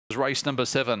Race number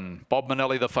 7, Bob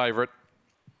Manelli the favourite.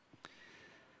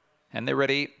 And they're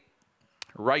ready.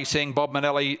 Racing, Bob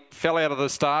Manelli fell out of the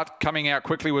start. Coming out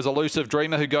quickly was Elusive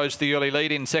Dreamer, who goes to the early lead.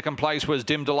 In second place was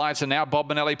Dim Delights, and now Bob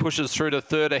Manelli pushes through to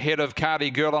third ahead of Cardi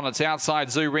Girl on its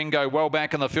outside. Zoo Ringo well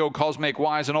back in the field. Cosmic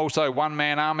Wise and also One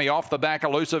Man Army off the back.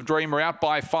 Elusive Dreamer out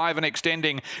by 5 and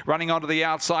extending. Running onto the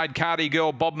outside, Cardi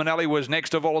Girl. Bob Manelli was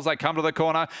next of all as they come to the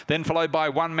corner. Then followed by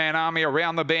One Man Army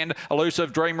around the bend.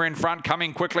 Elusive Dreamer in front,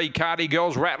 coming quickly. Cardi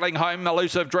Girl's rattling home.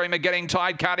 Elusive Dreamer getting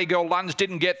tied. Cardi Girl lunged,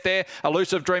 didn't get there.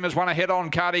 Elusive Dreamer's one ahead on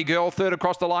Cardi Girl. Third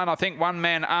across the line, I think One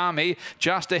Man Army,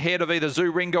 just ahead of either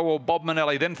Zoo Ringo or Bob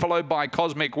Manelli, then followed by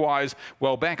Cosmic Wise,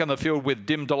 well back in the field with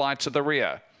Dim Delights at the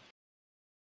rear.